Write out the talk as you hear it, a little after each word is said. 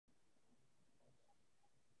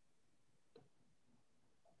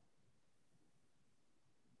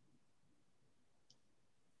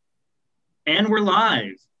And we're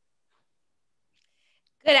live.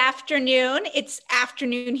 Good afternoon. It's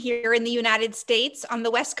afternoon here in the United States on the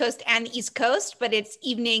West Coast and the East Coast, but it's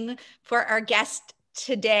evening for our guest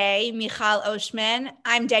today, Michal Oshman.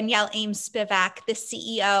 I'm Danielle Ames Spivak, the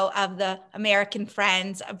CEO of the American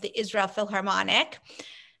Friends of the Israel Philharmonic.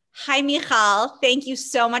 Hi, Michal. Thank you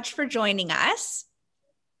so much for joining us.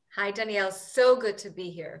 Hi, Danielle. So good to be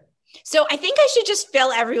here. So I think I should just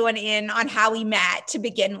fill everyone in on how we met to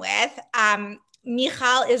begin with.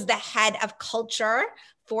 Michal is the head of culture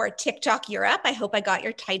for TikTok Europe. I hope I got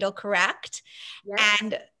your title correct. Yes.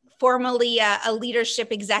 And formerly a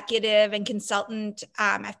leadership executive and consultant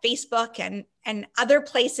at Facebook and other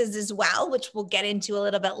places as well, which we'll get into a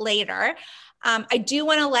little bit later. I do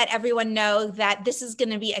want to let everyone know that this is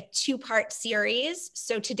going to be a two-part series.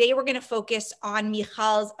 So today we're going to focus on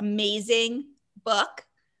Michal's amazing book.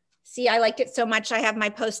 See, I liked it so much. I have my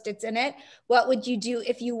Post-its in it. What would you do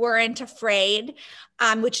if you weren't afraid?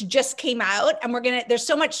 Which just came out. And there's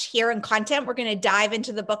so much here in content. We're going to dive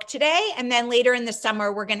into the book today. And then later in the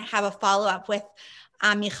summer, we're going to have a follow-up with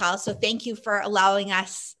Michal. So thank you for allowing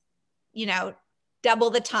us, double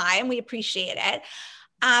the time. We appreciate it.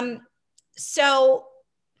 So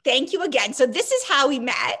thank you again. So this is how we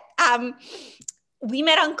met. We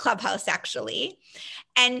met on Clubhouse, actually.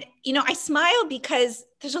 And, I smile because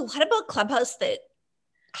there's a lot about Clubhouse that,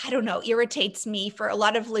 I don't know, irritates me for a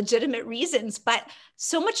lot of legitimate reasons, but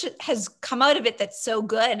so much has come out of it that's so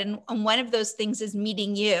good. And one of those things is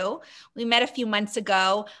meeting you. We met a few months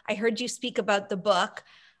ago. I heard you speak about the book.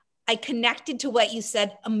 I connected to what you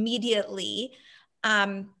said immediately.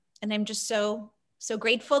 And I'm just so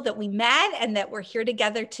grateful that we met and that we're here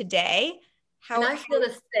together today. And I feel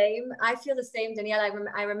the same. I feel the same, Danielle.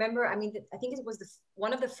 I remember, I think it was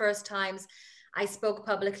one of the first times I spoke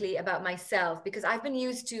publicly about myself, because I've been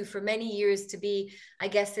used to for many years to be, I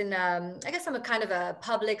guess I'm a kind of a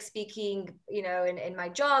public speaking, in my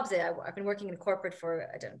jobs. I've been working in corporate for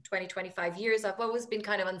 20, 25 years. I've always been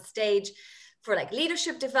kind of on stage for like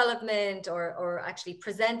leadership development or actually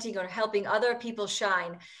presenting or helping other people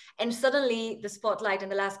shine. And suddenly the spotlight in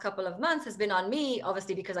the last couple of months has been on me,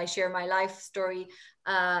 obviously, because I share my life story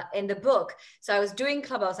in the book. So I was doing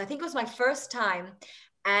Clubhouse. I think it was my first time.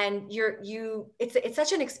 And it's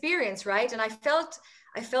such an experience, right? And I felt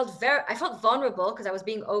vulnerable because I was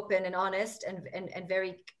being open and honest and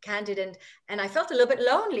very candid. And I felt a little bit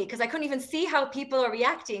lonely because I couldn't even see how people are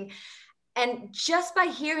reacting. And just by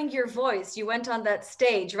hearing your voice, you went on that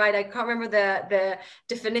stage, right? I can't remember the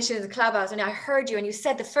definition of the Clubhouse, and I heard you, and you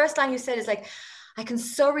said, the first line you said is like, I can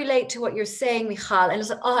so relate to what you're saying, Michal. And it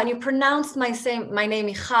was like, and you pronounced my name,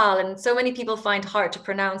 Michal. And so many people find hard to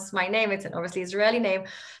pronounce my name. It's an obviously Israeli name.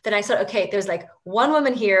 Then I thought, okay, there's like one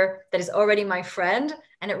woman here that is already my friend.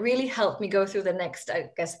 And it really helped me go through the next,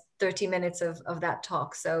 I guess, 30 minutes of that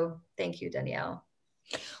talk. So thank you, Danielle.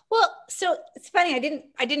 Well, so it's funny.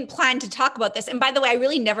 I didn't plan to talk about this. And by the way, I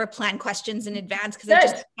really never plan questions in advance because I'm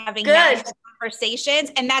just having natural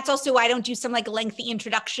conversations. And that's also why I don't do some like lengthy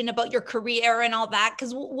introduction about your career and all that,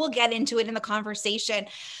 because we'll get into it in the conversation.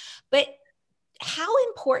 But how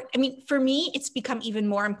important, for me, it's become even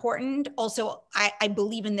more important. Also, I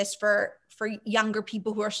believe in this for younger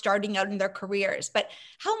people who are starting out in their careers, but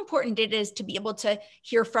how important it is to be able to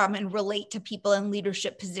hear from and relate to people in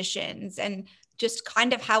leadership positions, and just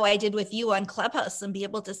kind of how I did with you on Clubhouse, and be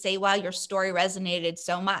able to say, wow, your story resonated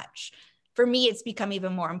so much. For me, it's become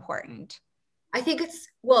even more important. I think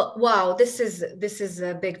wow, this is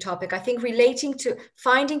a big topic. I think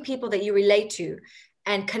finding people that you relate to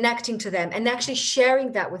and connecting to them and actually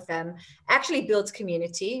sharing that with them actually builds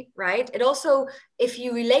community, right? It also, if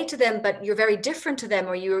you relate to them, but you're very different to them,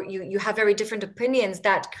 or you have very different opinions,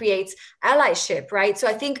 that creates allyship, right? So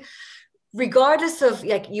I think regardless of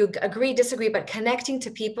like you agree, disagree, but connecting to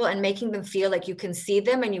people and making them feel like you can see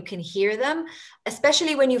them and you can hear them,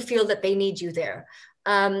 especially when you feel that they need you there.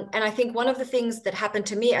 And I think one of the things that happened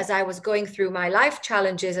to me as I was going through my life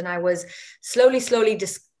challenges, and I was slowly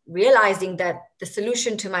realizing that the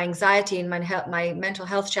solution to my anxiety and my mental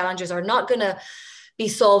health challenges are not going to be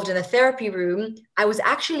solved in a therapy room. I was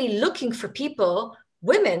actually looking for people,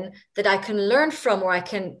 women, that I can learn from or I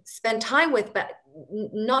can spend time with, but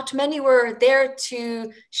not many were there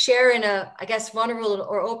to share in a, I guess, vulnerable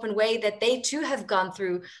or open way that they too have gone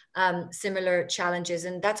through similar challenges.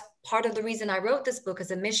 And that's part of the reason I wrote this book,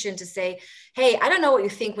 as a mission to say, hey, I don't know what you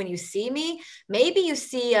think when you see me. Maybe you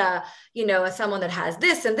see, someone that has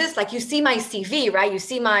this and this, like you see my CV, right? You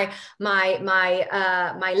see my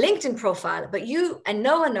LinkedIn profile, but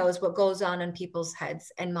no one knows what goes on in people's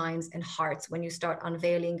heads and minds and hearts when you start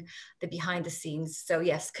unveiling the behind the scenes. So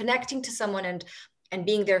yes, connecting to someone and and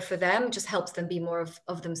being there for them just helps them be more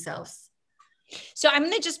of themselves. So I'm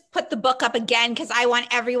going to just put the book up again because I want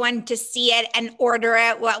everyone to see it and order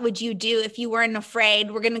it. What would you do if you weren't afraid?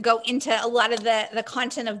 We're going to go into a lot of the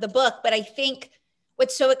content of the book, but I think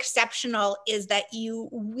what's so exceptional is that you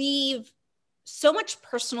weave so much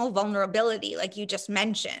personal vulnerability, like you just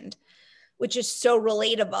mentioned, which is so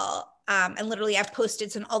relatable. And literally I've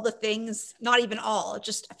posted some all the things, not even all,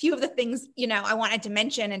 just a few of the things, you know, I wanted to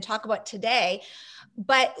mention and talk about today,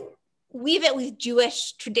 but weave it with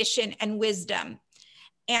Jewish tradition and wisdom.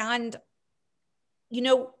 And, you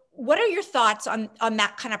know, what are your thoughts on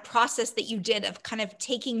that kind of process that you did of kind of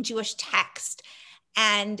taking Jewish text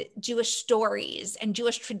and Jewish stories and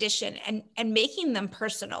Jewish tradition and making them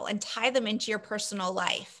personal and tie them into your personal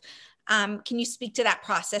life? Can you speak to that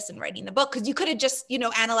process in writing the book? Because you could have just, you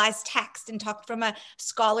know, analyzed text and talked from a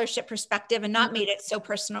scholarship perspective and not made it so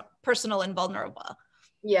personal and vulnerable.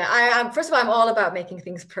 Yeah, I'm first of all, I'm all about making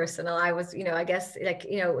things personal. I was, you know, I guess like,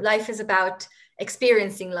 you know, life is about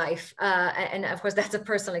experiencing life. And of course, that's a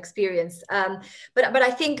personal experience. But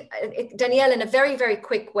I think, Danielle, in a very, very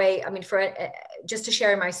quick way, I mean, for just to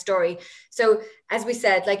share my story. So as we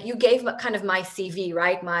said, like you gave kind of my CV,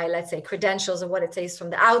 right? My, let's say, credentials and what it says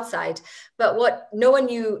from the outside. But what no one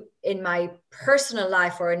knew in my personal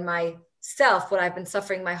life or in my self, what I've been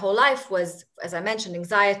suffering my whole life was, as I mentioned,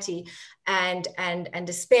 anxiety and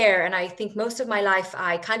despair. And I think most of my life,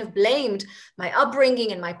 I kind of blamed my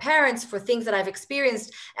upbringing and my parents for things that I've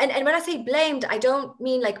experienced. And when I say blamed, I don't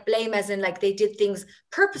mean like blame as in like they did things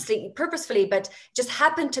purposefully, but it just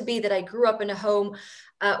happened to be that I grew up in a home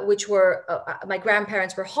which were, my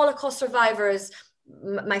grandparents were Holocaust survivors.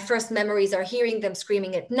 My first memories are hearing them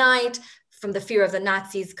screaming at night from the fear of the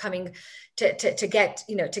Nazis coming to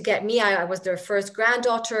get me. I was their first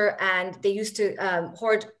granddaughter, and they used to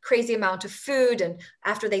hoard crazy amount of food. And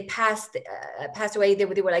after they passed away, they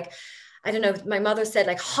were like, I don't know, my mother said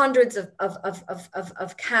like hundreds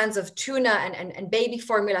of cans of tuna and baby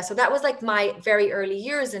formula. So that was like my very early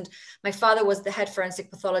years. And my father was the head forensic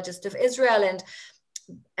pathologist of Israel.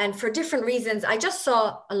 And for different reasons, I just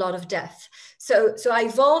saw a lot of death. So I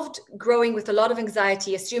evolved growing with a lot of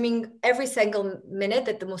anxiety, assuming every single minute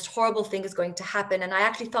that the most horrible thing is going to happen. And I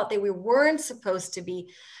actually thought that we weren't supposed to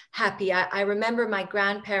be happy. I remember my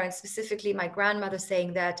grandparents, specifically my grandmother,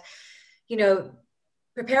 saying that, you know,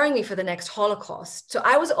 preparing me for the next Holocaust. So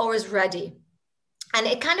I was always ready. And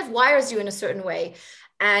it kind of wires you in a certain way.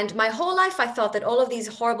 And my whole life, I thought that all of these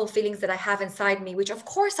horrible feelings that I have inside me, which of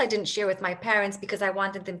course I didn't share with my parents because I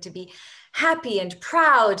wanted them to be happy and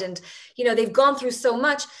proud. And, you know, they've gone through so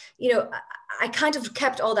much, you know, I kind of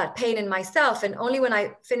kept all that pain in myself. And only when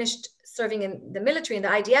I finished serving in the military, in the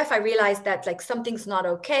IDF, I realized that like something's not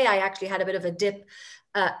okay. I actually had a bit of a dip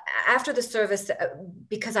after the service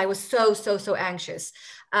because I was so anxious.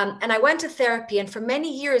 And I went to therapy. And for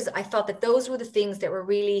many years, I thought that those were the things that were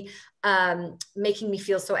really making me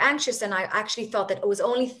feel so anxious. And I actually thought that it was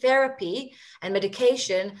only therapy and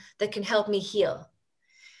medication that can help me heal.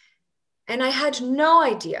 And I had no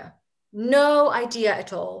idea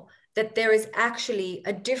at all that there is actually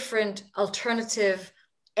a different alternative,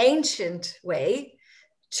 ancient way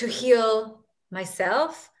to heal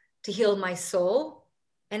myself, to heal my soul.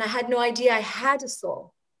 And I had no idea I had a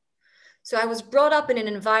soul. So I was brought up in an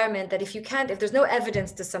environment that if there's no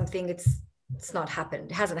evidence to something, it's not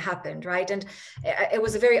happened. It hasn't happened, right? And it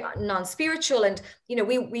was a very non-spiritual. And you know,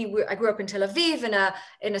 I grew up in Tel Aviv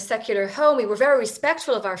in a secular home. We were very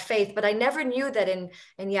respectful of our faith, but I never knew that in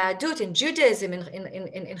Yahadut, in Judaism,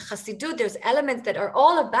 in Chassidut, there's elements that are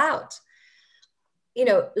all about, you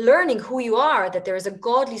know, learning who you are, that there is a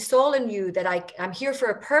godly soul in you, that I'm here for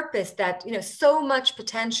a purpose, that, you know, so much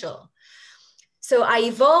potential. So I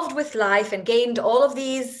evolved with life and gained all of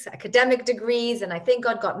these academic degrees. And I thank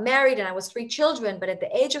God got married and I was 3 children. But at the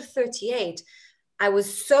age of 38, I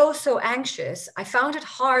was so anxious. I found it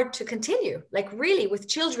hard to continue. Like really with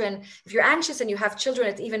children, if you're anxious and you have children,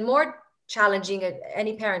 it's even more challenging.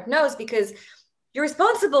 Any parent knows, because you're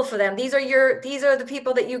responsible for them. These are the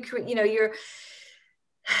people that you're.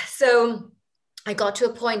 So I got to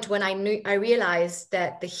a point when I realized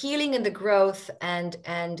that the healing and the growth and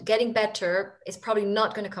getting better is probably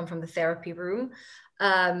not going to come from the therapy room.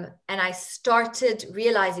 And I started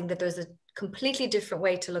realizing that there's a completely different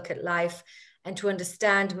way to look at life and to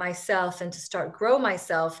understand myself and to start grow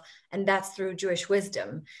myself. And that's through Jewish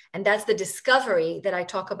wisdom. And that's the discovery that I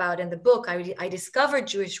talk about in the book. I discovered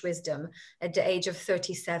Jewish wisdom at the age of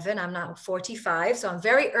 37. I'm now 45. So I'm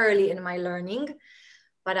very early in my learning.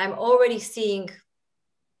 But I'm already seeing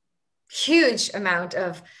huge amount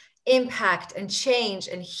of impact and change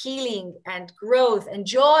and healing and growth and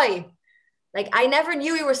joy Like I never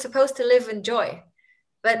knew we were supposed to live in joy,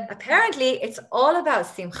 but apparently it's all about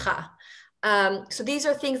simcha. So these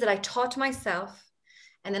are things that I taught myself,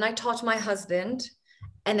 and then I taught my husband,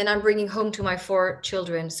 and then I'm bringing home to my 4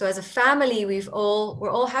 children. So as a family, we're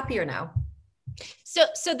all happier now.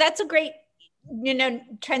 So that's a great,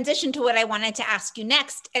 transition to what I wanted to ask you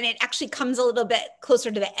next. And it actually comes a little bit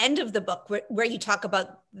closer to the end of the book where you talk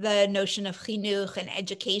about the notion of chinuch and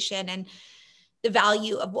education and the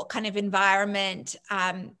value of what kind of environment,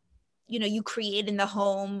 you create in the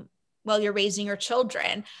home while you're raising your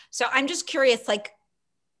children. So I'm just curious, like,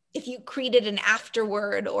 if you created an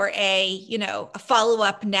afterword or a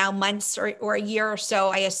follow-up now months or a year or so,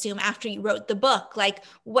 I assume after you wrote the book, like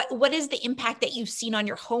what is the impact that you've seen on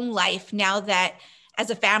your home life now that as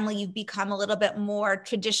a family, you've become a little bit more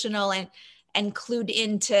traditional and clued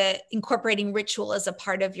into incorporating ritual as a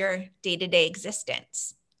part of your day-to-day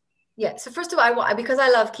existence? Yeah. So first of all, because I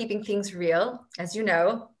love keeping things real, as you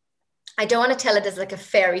know, I don't want to tell it as like a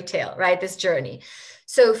fairy tale, right? This journey.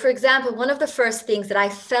 So for example, one of the first things that I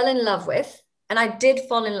fell in love with, and I did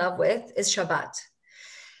fall in love with, is Shabbat.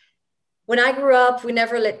 When I grew up, we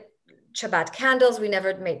never lit Shabbat candles. We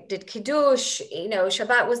never did Kiddush.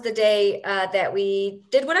 Shabbat was the day that we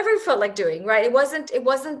did whatever we felt like doing, right? It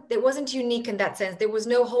wasn't unique in that sense. There was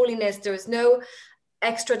no holiness. There was no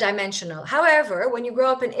extra dimensional. However, when you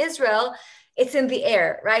grow up in Israel, it's in the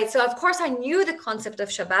air, right? So of course I knew the concept of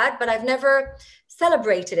Shabbat, but I've never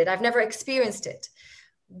celebrated it. I've never experienced it.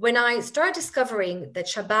 When I started discovering that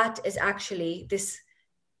Shabbat is actually this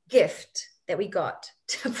gift that we got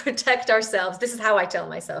to protect ourselves, this is how I tell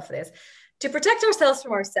myself this, to protect ourselves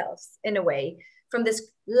from ourselves in a way, from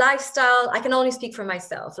this lifestyle. I can only speak for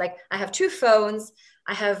myself. Like I have 2 phones.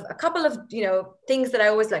 I have a couple of, things that I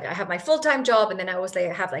always like. I have my full-time job, and then I always like,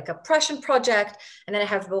 I have like a passion project, and then I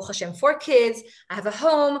have, Baruch Hashem, 4 kids. I have a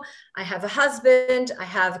home. I have a husband. I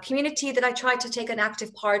have a community that I try to take an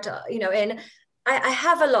active part, in. I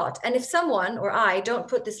have a lot. And if someone or I don't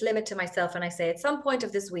put this limit to myself, and I say at some point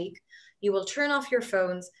of this week, you will turn off your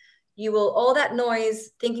phones, you will, all that noise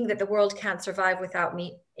thinking that the world can't survive without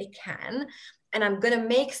me, it can. And I'm going to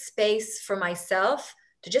make space for myself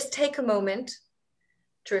to just take a moment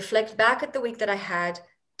to reflect back at the week that I had,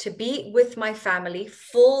 to be with my family,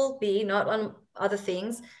 full be, not on other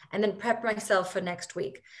things, and then prep myself for next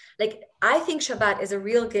week. Like, I think Shabbat is a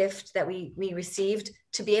real gift that we received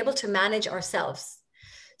to be able to manage ourselves.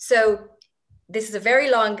 So this is a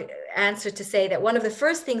very long answer to say that one of the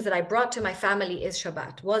first things that I brought to my family was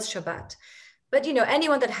Shabbat. But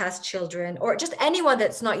anyone that has children, or just anyone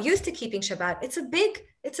that's not used to keeping Shabbat, it's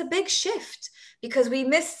a big shift, because we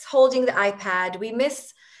miss holding the iPad, we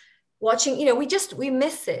miss watching, we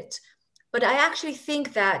miss it. But I actually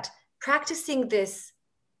think that practicing this,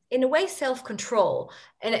 in a way, self-control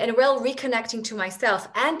and a real reconnecting to myself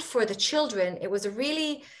and for the children, it was a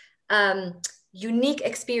really unique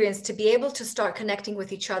experience to be able to start connecting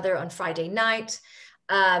with each other on Friday night.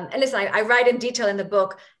 And listen, I write in detail in the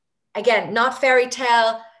book, again, not fairy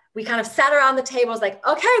tale. We kind of sat around the tables like,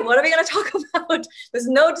 okay, what are we going to talk about? There's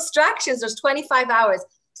no distractions. There's 25 hours.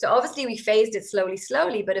 So obviously we phased it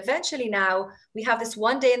slowly, but eventually now we have this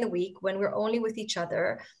one day in the week when we're only with each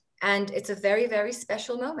other. And it's a very, very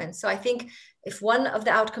special moment. So I think if one of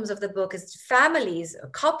the outcomes of the book is families,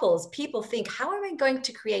 couples, people think, how am I going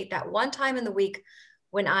to create that one time in the week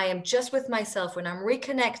when I am just with myself, when I'm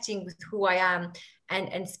reconnecting with who I am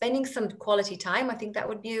and spending some quality time? I think that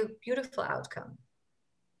would be a beautiful outcome.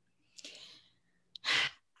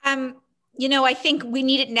 I think we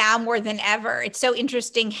need it now more than ever. It's so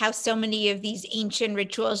interesting how so many of these ancient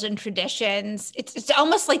rituals and traditions, it's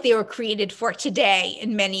almost like they were created for today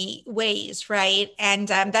in many ways, right? And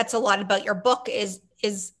that's a lot about your book is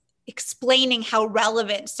explaining how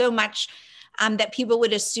relevant so much that people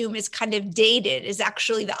would assume is kind of dated is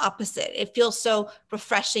actually the opposite. It feels so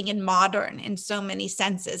refreshing and modern in so many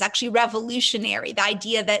senses, actually revolutionary. The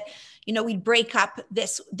idea that we'd break up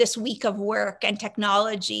this week of work and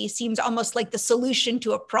technology seems almost like the solution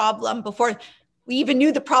to a problem before we even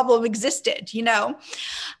knew the problem existed,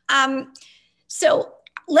 So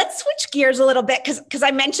let's switch gears a little bit because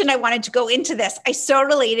I mentioned I wanted to go into this. I so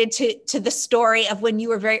related to the story of when you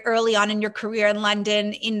were very early on in your career in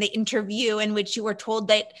London, in the interview in which you were told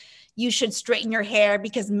that you should straighten your hair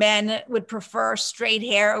because men would prefer straight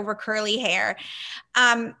hair over curly hair.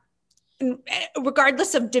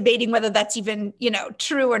 Regardless of debating whether that's even,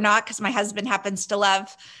 true or not, because my husband happens to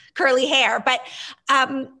love curly hair. But,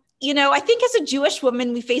 I think as a Jewish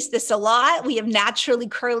woman, we face this a lot. We have naturally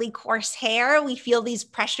curly, coarse hair. We feel these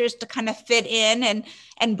pressures to kind of fit in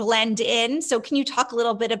and blend in. So can you talk a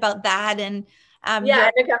little bit about that and Yeah,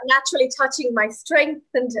 look, I'm naturally touching my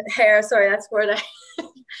strengthened hair. Sorry, that's where I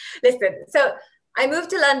listen. So I moved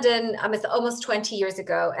to London almost 20 years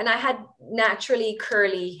ago, and I had naturally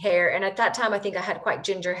curly hair. And at that time, I think I had quite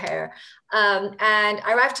ginger hair. And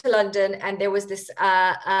I arrived to London, and there was this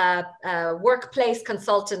workplace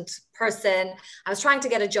consultant person. I was trying to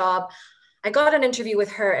get a job. I got an interview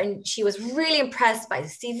with her, and she was really impressed by the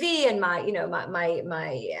CV and my, you know,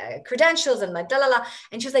 my credentials and my da la la.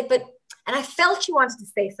 And she was like, and I felt she wanted to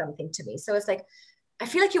say something to me. So it's like, I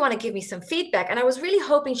feel like you want to give me some feedback. And I was really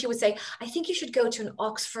hoping she would say, I think you should go to an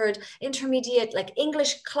Oxford intermediate, like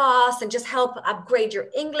English class, and just help upgrade your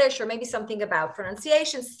English, or maybe something about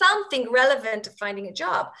pronunciation, something relevant to finding a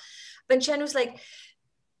job. But Jen was like,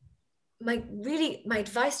 my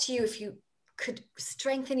advice to you, if you could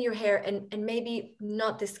strengthen your hair and maybe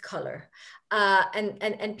not this color.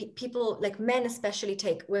 And people, like men especially,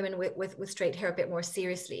 take women with straight hair a bit more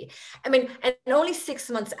seriously. I mean, and only 6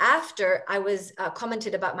 months after I was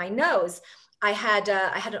commented about my nose, I had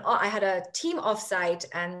a team offsite,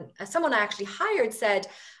 and someone I actually hired said,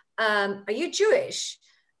 "Are you Jewish?"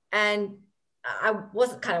 And I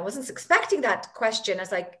wasn't expecting that question. I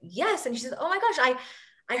was like, "Yes," and she said, "Oh my gosh,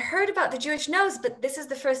 I heard about the Jewish nose, but this is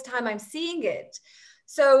the first time I'm seeing it."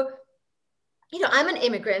 So, you know, I'm an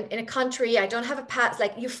immigrant in a country, I don't have a past,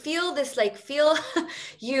 like you feel this, like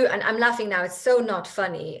you, and I'm laughing now, it's so not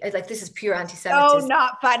funny. It's like, this is pure anti-Semitism. So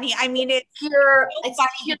not funny. I mean, it's pure, it's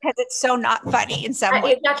funny because it's so not funny in some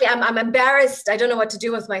way. Exactly. I'm embarrassed. I don't know what to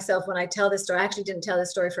do with myself when I tell this story. I actually didn't tell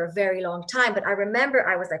this story for a very long time, but I remember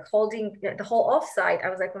I was like holding the whole offsite. I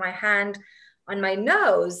was like with my hand on my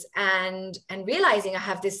nose and realizing I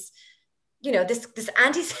have this, you know, this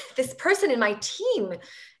person in my team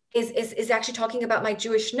is actually talking about my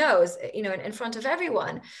Jewish nose, you know, in front of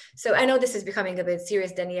everyone. So I know this is becoming a bit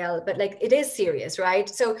serious, Danielle, but like it is serious, right?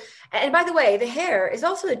 So, and by the way, the hair is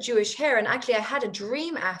also a Jewish hair. And actually I had a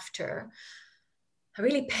dream after, a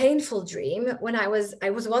really painful dream, when I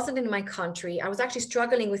wasn't in my country. I was actually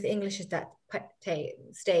struggling with English at that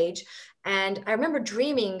stage. And I remember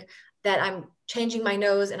dreaming that I'm changing my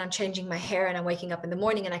nose and I'm changing my hair, and I'm waking up in the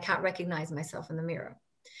morning and I can't recognize myself in the mirror.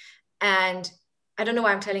 And I don't know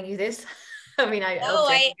why I'm telling you this. I mean, I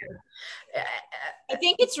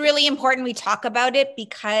think it's really important we talk about it,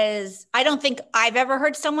 because I don't think I've ever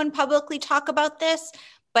heard someone publicly talk about this,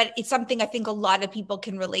 but it's something I think a lot of people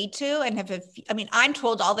can relate to and I mean, I'm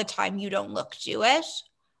told all the time, you don't look Jewish.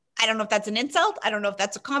 I don't know if that's an insult. I don't know if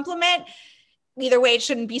that's a compliment. Either way, it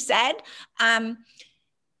shouldn't be said.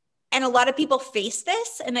 And a lot of people face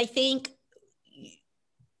this. And I think,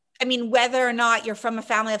 I mean, whether or not you're from a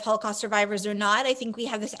family of Holocaust survivors or not, I think we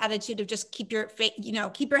have this attitude of just keep your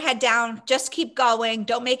head down, just keep going.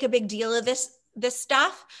 Don't make a big deal of this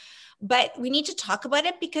stuff. But we need to talk about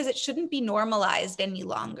it because it shouldn't be normalized any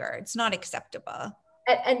longer. It's not acceptable.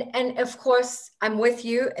 And of course, I'm with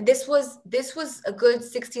you. This was a good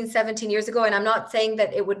 16, 17 years ago. And I'm not saying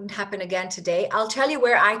that it wouldn't happen again today. I'll tell you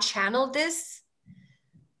where I channeled this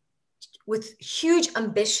with huge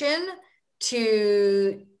ambition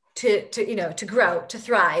to grow, to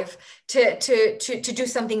thrive, to do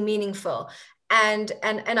something meaningful. And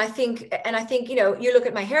I think, you know, you look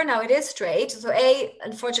at my hair now, it is straight. So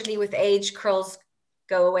unfortunately with age, curls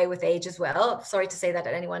go away with age as well. Sorry to say that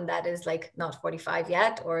to anyone that is like not 45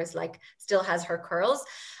 yet, or is like still has her curls.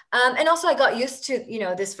 And also I got used to, you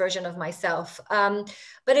know, this version of myself.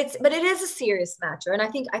 But it is a serious matter. And I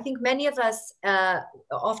think many of us,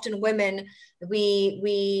 often women,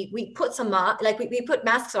 we put we put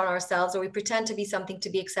masks on ourselves, or we pretend to be something to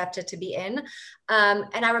be accepted, to be in.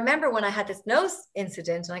 And I remember when I had this nose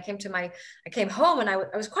incident, and I came home and I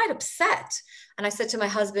was quite upset. And I said to my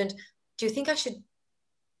husband, do you think I should,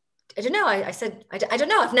 I don't know. I said, I don't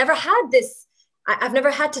know. I've never had this. I've never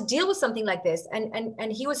had to deal with something like this.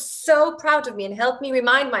 And he was so proud of me and helped me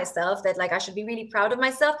remind myself that like I should be really proud of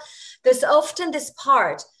myself. There's often this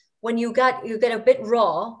part when you get a bit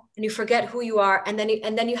raw and you forget who you are, and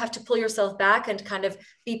then you have to pull yourself back and kind of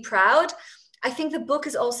be proud. I think the book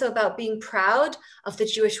is also about being proud of the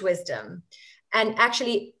Jewish wisdom, and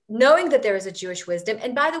actually knowing that there is a Jewish wisdom.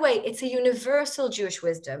 And by the way, it's a universal Jewish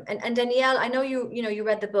wisdom. And Danielle, I know you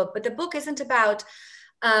read the book, but the book isn't about,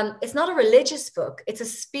 it's not a religious book. It's a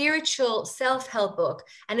spiritual self-help book,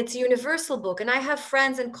 and it's a universal book. And I have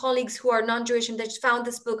friends and colleagues who are non-Jewish, and they just found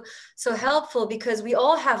this book so helpful because we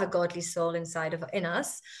all have a godly soul in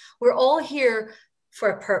us. We're all here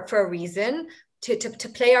for a reason, to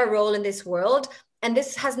play our role in this world. And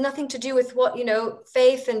this has nothing to do with what, you know,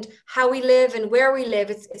 faith and how we live and where we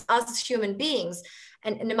live. It's us as human beings.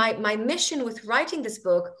 And my mission with writing this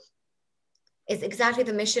book is exactly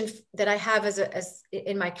the mission that I have as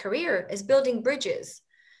in my career, is building bridges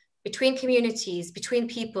between communities, between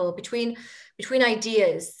people, between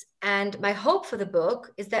ideas. And my hope for the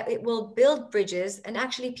book is that it will build bridges, and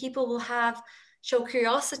actually people will show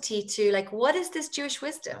curiosity to, like, what is this Jewish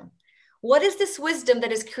wisdom? What is this wisdom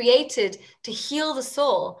that is created to heal the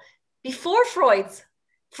soul? Before Freud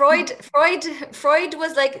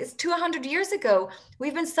was like, it's 200 years ago.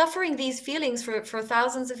 We've been suffering these feelings for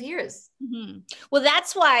thousands of years. Mm-hmm. Well,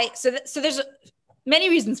 that's why. So there's many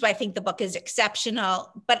reasons why I think the book is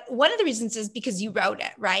exceptional. But one of the reasons is because you wrote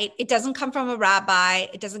it, right? It doesn't come from a rabbi.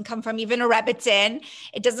 It doesn't come from even a rebbitzin.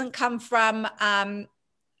 It doesn't come from a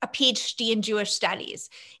PhD in Jewish studies.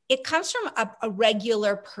 It comes from a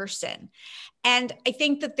regular person. And I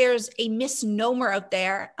think that there's a misnomer out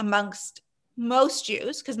there amongst most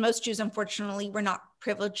Jews, because most Jews, unfortunately, were not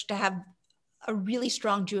privileged to have a really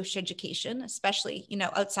strong Jewish education, especially,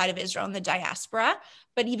 outside of Israel and the diaspora.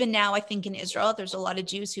 But even now, I think in Israel, there's a lot of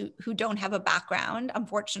Jews who don't have a background,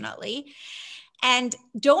 unfortunately, and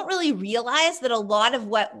don't really realize that a lot of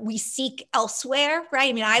what we seek elsewhere, right?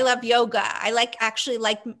 I mean, I love yoga. I actually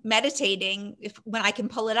like meditating when I can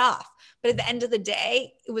pull it off. But at the end of the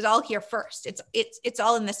day, it was all here first. It's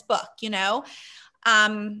all in this book,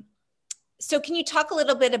 So can you talk a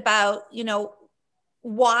little bit about,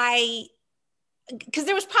 why? Because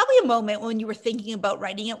there was probably a moment when you were thinking about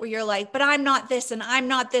writing it where you're like, but I'm not this and I'm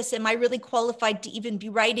not this. Am I really qualified to even be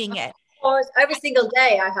writing it? Of course, every single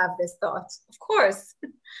day I have this thought. Of course.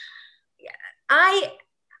 I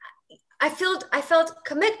felt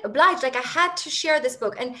obliged, like I had to share this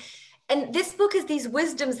book. And this book is these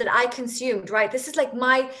wisdoms that I consumed, right? This is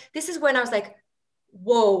when I was like,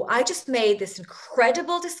 whoa, I just made this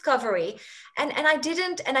incredible discovery. And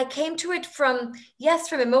I came to it from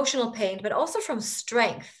emotional pain, but also from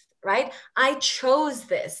strength, right? I chose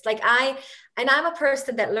this. And I'm a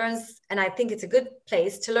person that learns, and I think it's a good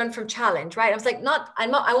place to learn from challenge, right? I was like, I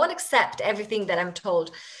won't accept everything that I'm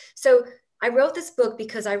told. So I wrote this book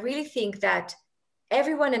because I really think that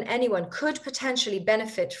everyone and anyone could potentially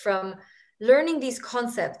benefit from learning these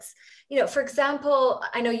concepts. For example,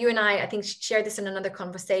 I know you and I think, shared this in another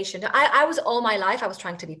conversation. I was all my life, I was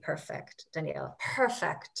trying to be perfect, Danielle,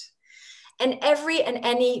 perfect. In every and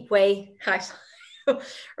any way,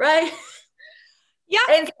 right? Yeah.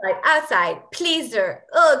 Inside, outside, pleaser,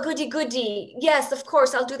 goody. Yes, of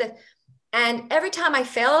course, I'll do that. And every time I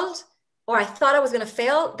failed, or I thought I was going to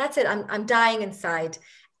fail, that's it. I'm dying inside.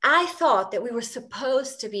 I thought that we were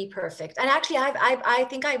supposed to be perfect. And actually, I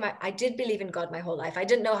think I did believe in God my whole life. I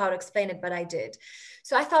didn't know how to explain it, but I did.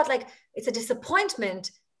 So I thought, like, it's a disappointment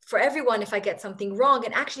for everyone if I get something wrong.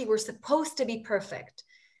 And actually, we're supposed to be perfect.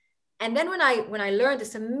 And then when I learned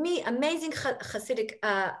this amazing Hasidic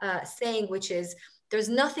saying, which is, there's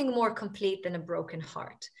nothing more complete than a broken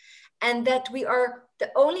heart. And that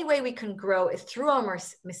the only way we can grow is through our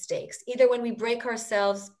mistakes, either when we break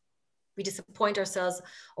ourselves, we disappoint ourselves,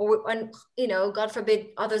 or when, God forbid,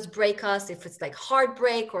 others break us, if it's like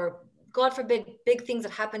heartbreak, or God forbid, big things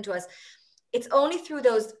that happen to us. It's only through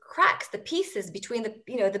those cracks, the pieces between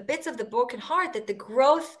the bits of the broken heart, that the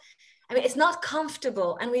growth, it's not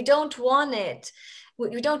comfortable, and we don't want it.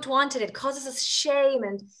 We don't want it. It causes us shame,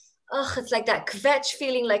 and it's like that kvetch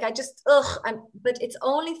feeling, like but it's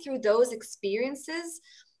only through those experiences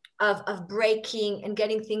of breaking and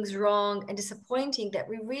getting things wrong and disappointing that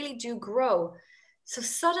we really do grow. So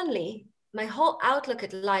suddenly my whole outlook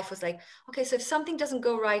at life was like, okay, so if something doesn't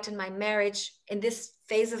go right in my marriage, in this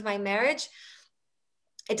phase of my marriage,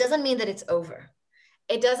 it doesn't mean that it's over.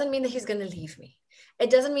 It doesn't mean that he's going to leave me.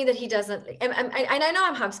 It doesn't mean that he doesn't, and I know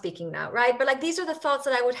I'm speaking now, right? But like, these are the thoughts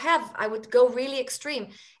that I would have. I would go really extreme.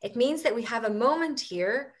 It means that we have a moment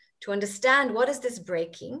here to understand what is this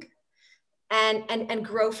breaking, and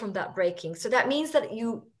grow from that breaking. So that means that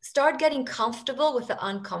you start getting comfortable with the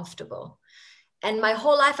uncomfortable. And my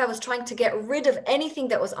whole life, I was trying to get rid of anything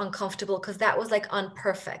that was uncomfortable, because that was like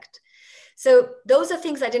unperfect. So those are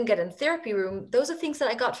things I didn't get in therapy room. Those are things that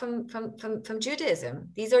I got from Judaism.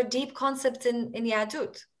 These are deep concepts in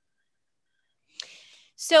Yahadut.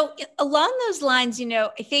 So along those lines, I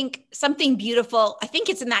think something beautiful, I think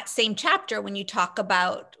it's in that same chapter when you talk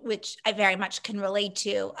about, which I very much can relate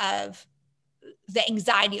to, of the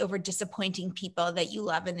anxiety over disappointing people that you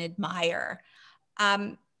love and admire.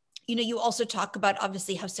 You also talk about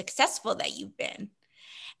obviously how successful that you've been.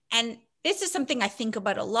 And this is something I think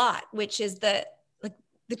about a lot, which is the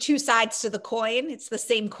two sides to the coin. It's the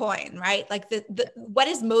same coin, right? Like what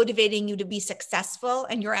is motivating you to be successful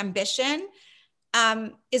and your ambition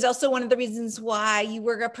is also one of the reasons why you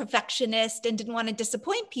were a perfectionist and didn't want to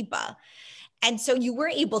disappoint people. And so you were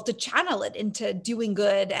able to channel it into doing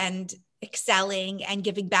good and excelling and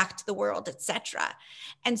giving back to the world, etc.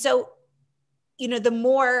 And so, you know, the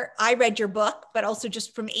more I read your book, but also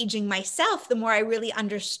just from aging myself, the more I really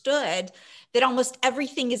understood that almost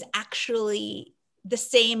everything is actually the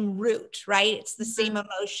same root, right? It's the same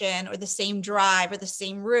emotion or the same drive or the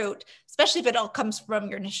same root, especially if it all comes from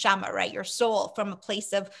your neshama, right? Your soul, from a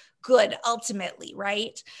place of good ultimately,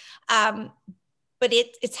 right? But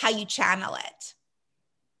it's how you channel it.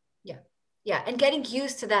 Yeah. Yeah. And getting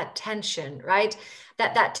used to that tension, right?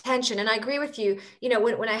 That tension. And I agree with you. You know,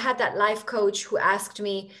 when I had that life coach who asked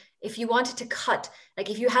me if you wanted to cut,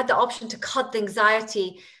 like if you had the option to cut the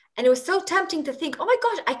anxiety, and it was so tempting to think, oh my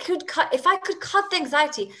gosh, I could cut, if I could cut the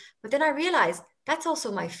anxiety. But then I realized that's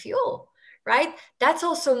also my fuel, right? That's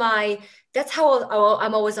also that's how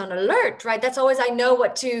I'm always on alert, right? That's always, I know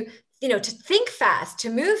what to, you know, to think fast, to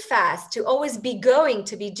move fast, to always be going,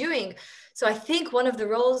 to be doing. So I think one of the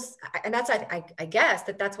roles, and that's, I guess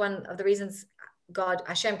that's one of the reasons God,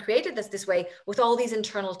 Hashem created us this way, with all these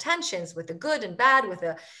internal tensions, with the good and bad, with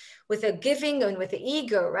the giving and with the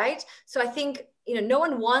ego, right? So I think, you know, no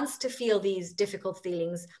one wants to feel these difficult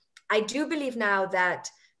feelings. I do believe now that,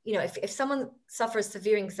 you know, if someone suffers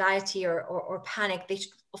severe anxiety or panic, they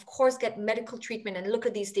should, of course, get medical treatment and look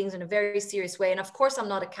at these things in a very serious way. And of course, I'm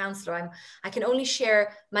not a counselor. I can only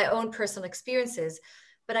share my own personal experiences.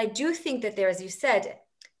 But I do think that there, as you said,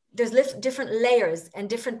 there's different layers and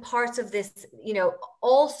different parts of this, you know,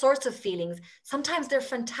 all sorts of feelings. Sometimes they're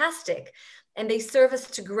fantastic and they serve us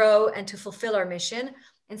to grow and to fulfill our mission.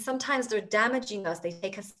 And sometimes they're damaging us. They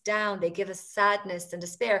take us down. They give us sadness and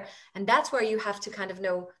despair. And that's where you have to kind of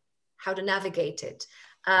know how to navigate it.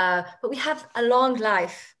 But we have a long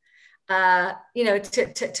life, you know,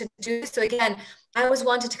 to do. So again, I always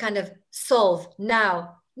wanted to kind of solve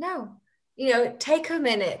now. No, you know, take a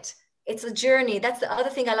minute. It's a journey. That's the other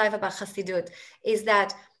thing I love about Chassidut, is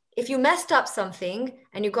that if you messed up something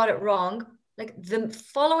and you got it wrong, like the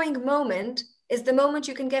following moment is the moment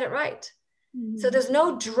you can get it right. So there's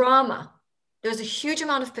no drama. There's a huge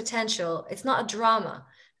amount of potential. It's not a drama.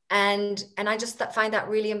 And I just find that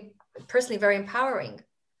really personally very empowering.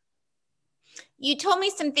 You told me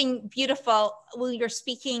something beautiful when you were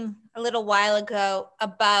speaking a little while ago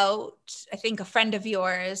about, I think, a friend of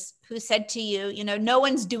yours who said to you, you know, no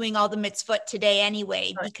one's doing all the mitzvot today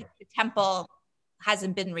anyway, because the temple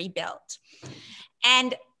hasn't been rebuilt.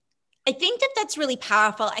 And I think that that's really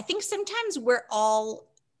powerful. I think sometimes we're all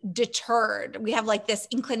deterred. We have like this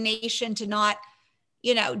inclination to not,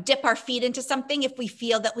 you know, dip our feet into something if we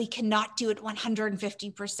feel that we cannot do it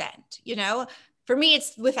 150%, you know. For me,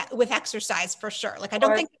 it's with exercise for sure. Like I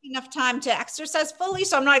don't think there's enough time to exercise fully,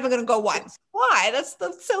 so I'm not even going to go once. Why? That's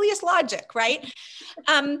the silliest logic, right?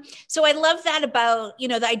 So I love that about, you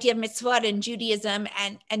know, the idea of mitzvot and Judaism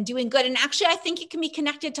and doing good. And actually, I think it can be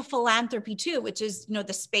connected to philanthropy too, which is, you know,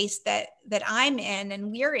 the space that I'm in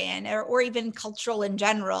and we're in, or even cultural in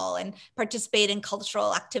general, and participate in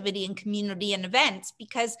cultural activity and community and events,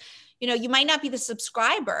 because, you know, you might not be the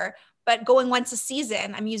subscriber, but going once a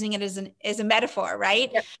season, I'm using it as a metaphor,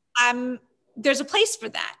 right? Yep. There's a place for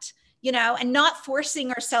that, you know, and not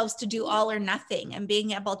forcing ourselves to do all or nothing, and being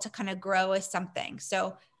able to kind of grow as something.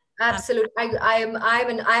 So absolutely.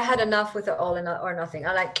 I had enough with the all or nothing.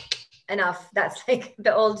 I like enough. That's like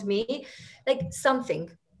the old me, like something,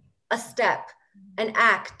 a step, an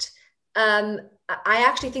act. I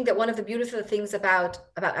actually think that one of the beautiful things about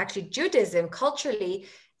actually Judaism culturally,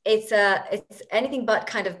 it's anything but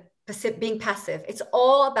kind of being passive. It's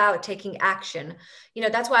all about taking action. You know,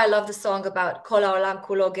 that's why I love the song about Kol ha'olam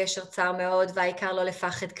kulo gesher tzar meod va'ikar lo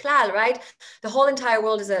lefached klal, right? The whole entire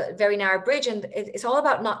world is a very narrow bridge, and it's all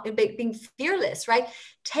about not being fearless, right?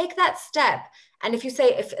 Take that step. And if you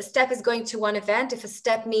say, if a step is going to one event, if a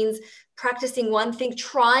step means practicing one thing,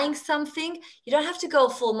 trying something, you don't have to go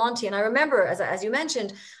full Monty. And I remember, as you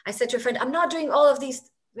mentioned, I said to a friend, I'm not doing all of these.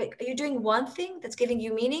 Like, are you doing one thing that's giving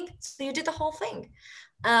you meaning? So you did the whole thing.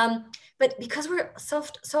 But because we're so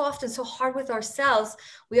often so hard with ourselves,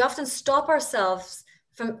 we often stop ourselves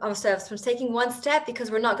from taking one step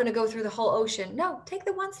because we're not going to go through the whole ocean. No, take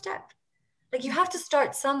the one step. Like, you have to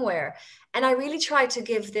start somewhere. And I really try to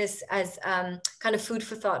give this as kind of food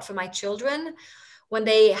for thought for my children when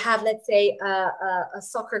they have, let's say, a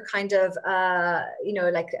soccer kind of, you know,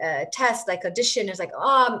 like a test, like audition. It's like,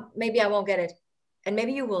 oh, maybe I won't get it. And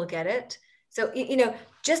maybe you will get it. So, you know,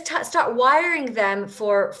 just start wiring them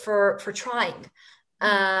for trying.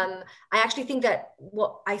 I actually think that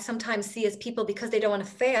what I sometimes see is people, because they don't want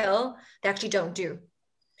to fail, they actually don't do.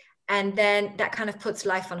 And then that kind of puts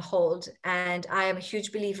life on hold. And I am a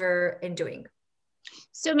huge believer in doing.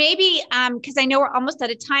 So maybe, because I know we're almost out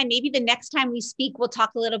of time, maybe the next time we speak, we'll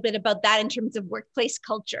talk a little bit about that in terms of workplace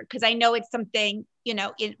culture. Because I know it's something, you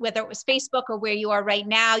know, whether it was Facebook or where you are right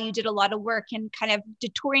now, you did a lot of work in kind of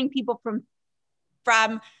detouring people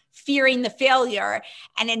from fearing the failure,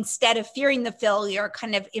 and instead of fearing the failure,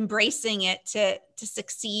 kind of embracing it to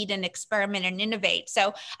succeed and experiment and innovate.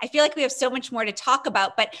 So I feel like we have so much more to talk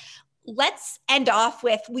about, but let's end off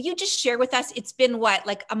with, will you just share with us, it's been what,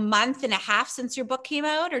 like a month and a half since your book came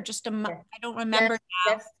out, or just a month? I don't remember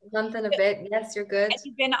now. Yes, a month and a bit. Yes, you're good. And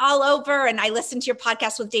you've been all over, and I listened to your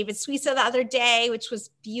podcast with David Suissa the other day, which was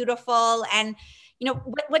beautiful. And you know,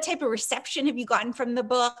 what type of reception have you gotten from the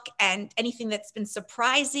book, and anything that's been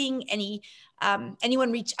surprising?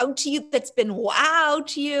 Anyone reach out to you that's been wow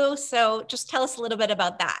to you? So just tell us a little bit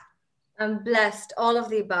about that. I'm blessed, all of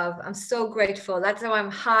the above. I'm so grateful. That's how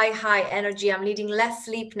I'm high energy. I'm needing less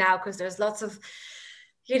sleep now because there's lots of,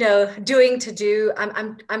 you know, doing to do.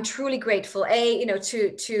 I'm truly grateful, you know,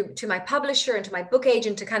 to my publisher and to my book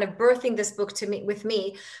agent to kind of birthing this book with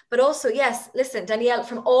me, but also, yes, listen, Danielle,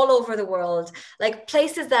 from all over the world, like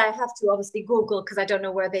places that I have to obviously Google because I don't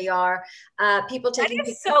know where they are. People taking that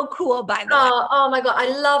is so cool, by the way. Oh my God, I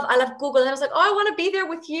love Google. And I was like, oh, I want to be there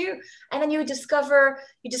with you. And then you discover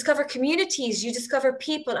communities, you discover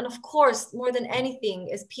people, and of course, more than anything,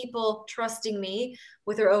 is people trusting me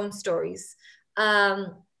with their own stories.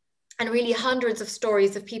 And really hundreds of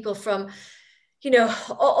stories of people from, you know,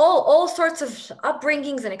 all sorts of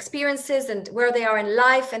upbringings and experiences and where they are in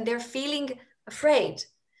life, and they're feeling afraid.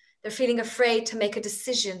 They're feeling afraid to make a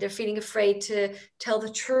decision. They're feeling afraid to tell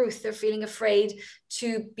the truth. They're feeling afraid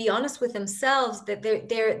to be honest with themselves, that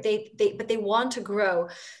but they want to grow.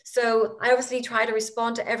 So I obviously try to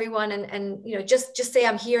respond to everyone and you know, just say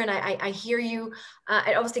I'm here and I hear you.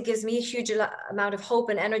 It obviously gives me a huge amount of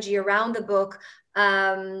hope and energy around the book.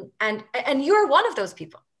 And you're one of those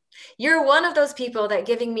people. You're one of those people that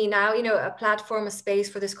giving me now, you know, a platform, a space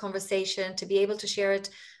for this conversation to be able to share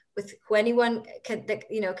it with who anyone can,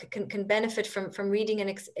 you know, can benefit from reading and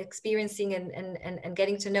experiencing and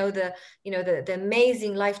getting to know the, you know, the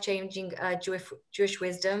amazing life-changing Jewish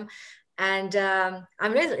wisdom. And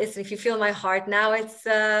I'm really, listen, if you feel my heart now,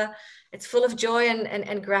 it's full of joy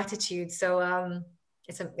and gratitude. So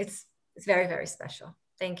it's very, very special.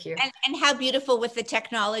 Thank you. And how beautiful with the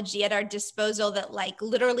technology at our disposal that like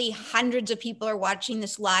literally hundreds of people are watching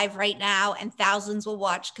this live right now, and thousands will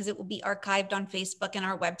watch because it will be archived on Facebook and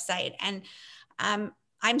our website. And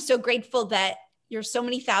I'm so grateful that you're so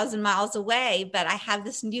many thousand miles away, but I have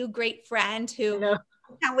this new great friend who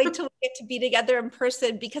can't wait till we get to be together in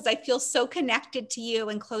person, because I feel so connected to you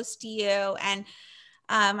and close to you. And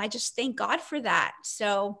I just thank God for that.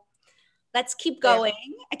 So let's keep going.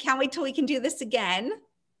 Yeah. I can't wait till we can do this again.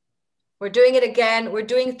 We're doing it again. We're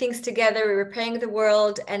doing things together. We're repairing the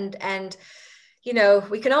world, and you know,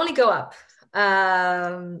 we can only go up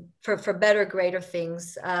for better, greater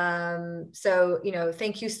things. So, you know,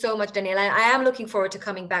 thank you so much, Danielle. I am looking forward to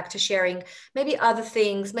coming back to sharing maybe other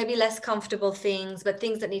things, maybe less comfortable things, but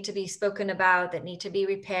things that need to be spoken about, that need to be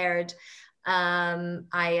repaired.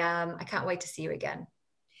 I can't wait to see you again.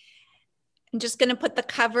 I'm just going to put the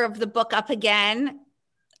cover of the book up again.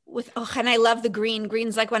 And I love the green.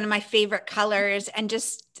 Green's like one of my favorite colors, and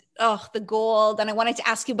just, the gold. And I wanted to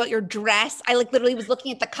ask you about your dress. I like literally was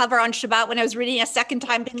looking at the cover on Shabbat when I was reading a second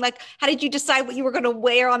time, being like, how did you decide what you were going to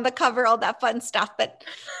wear on the cover? All that fun stuff. But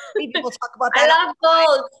maybe we'll talk about that. I love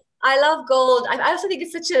gold. I love gold. I also think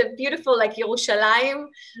it's such a beautiful, like Yerushalayim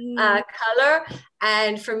color.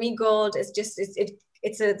 And for me, gold is just,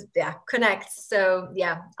 connects. So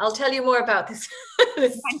yeah, I'll tell you more about this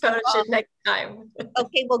photo shoot next time.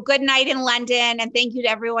 Okay, well, good night in London, and thank you to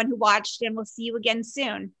everyone who watched, and we'll see you again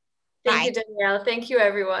soon. Thank you, Danielle. Thank you,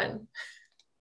 everyone.